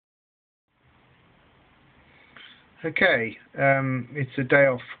Okay, it's a day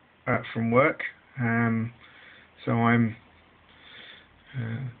off from work, so I'm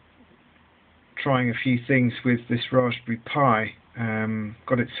trying a few things with this Raspberry Pi.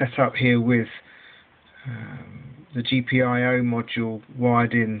 Got it set up here with the GPIO module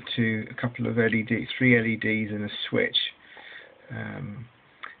wired into a couple of LEDs, 3 LEDs and a switch.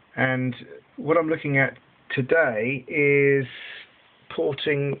 And what I'm looking at today is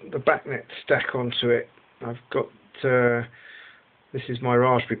porting the BACnet stack onto it. I've got this is my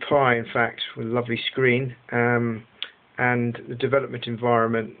Raspberry Pi, in fact, with a lovely screen, and the development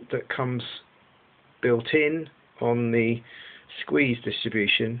environment that comes built in on the squeeze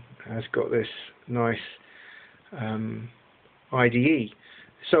distribution has got this nice IDE.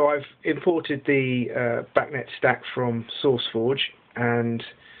 So I've imported the BACnet stack from SourceForge, and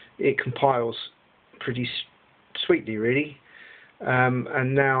it compiles pretty sweetly, really.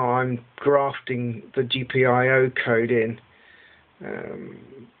 And now I'm grafting the GPIO code in.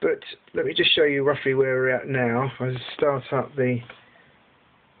 But let me just show you roughly where we're at now. If I start up the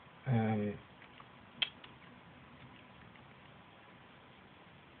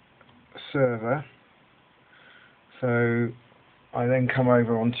server, so I then come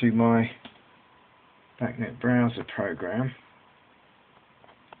over onto my BACnet browser program.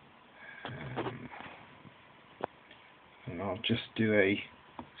 And I'll just do a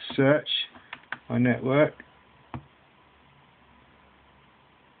search by network.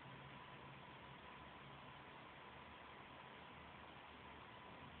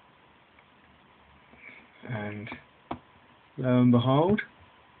 And lo and behold,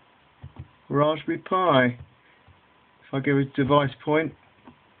 Raspberry Pi. If I give a device point,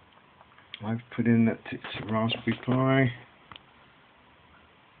 I've put in that it's a Raspberry Pi.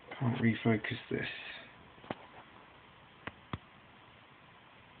 Can't refocus this.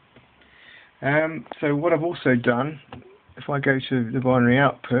 So what I've also done, if I go to the binary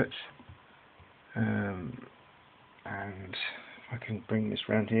output, and if I can bring this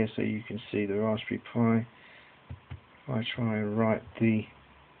round here so you can see the Raspberry Pi, if I try and write the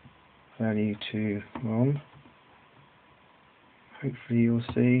value to ROM, hopefully you'll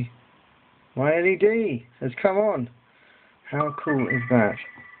see my LED says come on. How cool is that?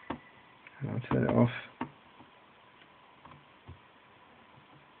 And I'll turn it off.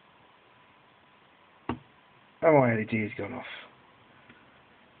 Oh, my LED has gone off.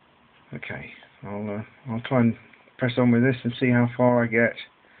 Okay, I'll try and press on with this and see how far I get.